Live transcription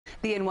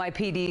The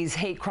NYPD's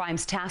Hate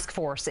Crimes Task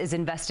Force is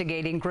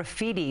investigating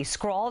graffiti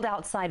scrawled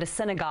outside a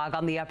synagogue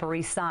on the Upper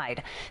East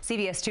Side.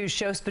 CBS 2's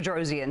Shosh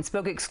Bedrosian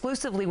spoke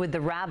exclusively with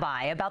the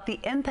rabbi about the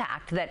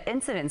impact that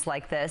incidents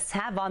like this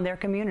have on their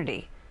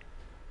community.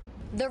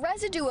 The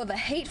residue of a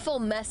hateful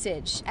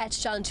message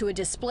etched onto a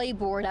display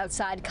board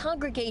outside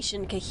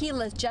Congregation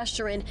Kehillah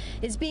Jeshurun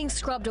is being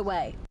scrubbed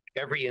away.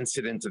 Every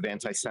incident of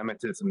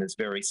anti-Semitism is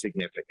very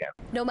significant.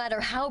 No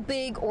matter how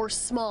big or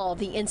small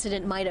the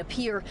incident might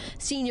appear,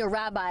 Senior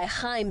Rabbi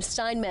Chaim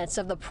Steinmetz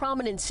of the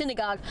prominent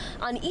synagogue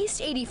on East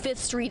 85th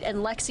Street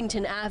and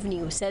Lexington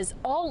Avenue says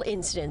all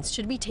incidents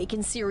should be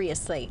taken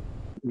seriously.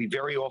 We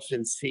very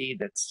often see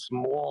that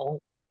small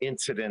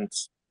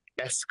incidents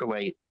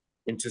escalate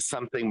into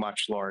something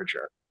much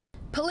larger.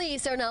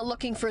 Police are now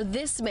looking for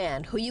this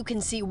man, who you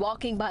can see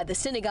walking by the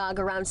synagogue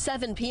around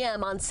 7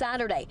 p.m. on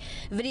Saturday.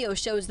 Video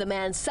shows the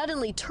man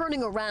suddenly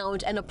turning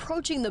around and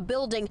approaching the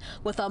building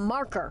with a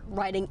marker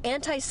writing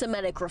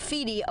anti-Semitic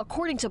graffiti,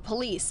 according to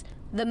police.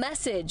 The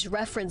message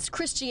referenced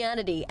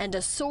Christianity, and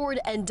a sword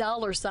and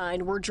dollar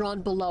sign were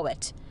drawn below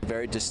it.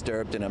 Very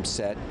disturbed and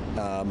upset.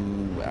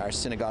 Our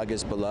synagogue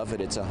is beloved.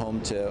 It's a home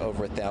to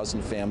over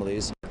 1,000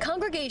 families.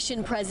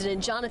 Congregation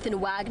President Jonathan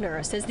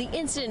Wagner says the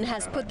incident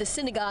has put the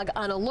synagogue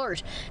on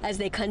alert as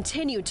they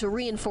continue to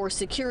reinforce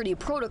security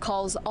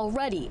protocols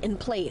already in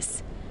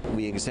place.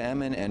 We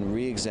examine and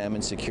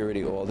re-examine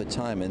security all the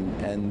time,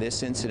 and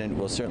this incident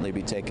will certainly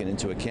be taken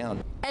into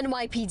account.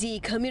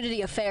 NYPD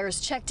Community Affairs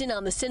checked in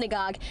on the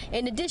synagogue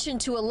in addition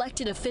to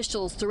elected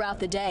officials throughout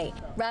the day.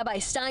 Rabbi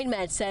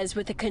Steinmetz says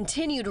with the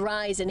continued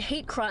rise in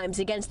hate crimes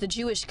against the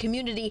Jewish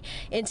community,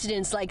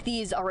 incidents like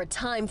these are a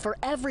time for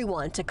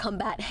everyone to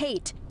combat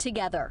hate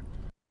together.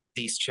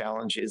 These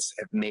challenges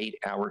have made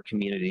our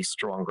community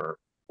stronger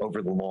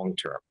over the long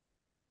term.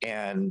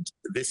 And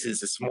this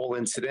is a small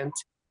incident.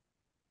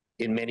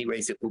 In many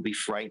ways, it will be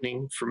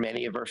frightening for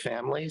many of our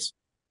families,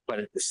 but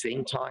at the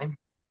same time,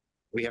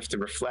 we have to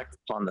reflect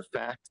upon the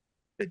fact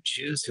that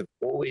Jews have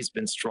always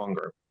been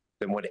stronger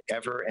than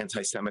whatever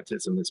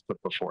anti-Semitism has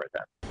put before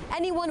them.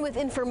 Anyone with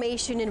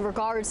information in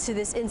regards to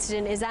this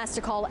incident is asked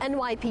to call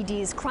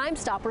NYPD's Crime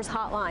Stoppers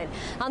hotline.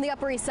 On the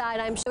Upper East Side,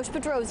 I'm Shosh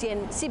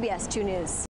Bedrosian, CBS 2 News.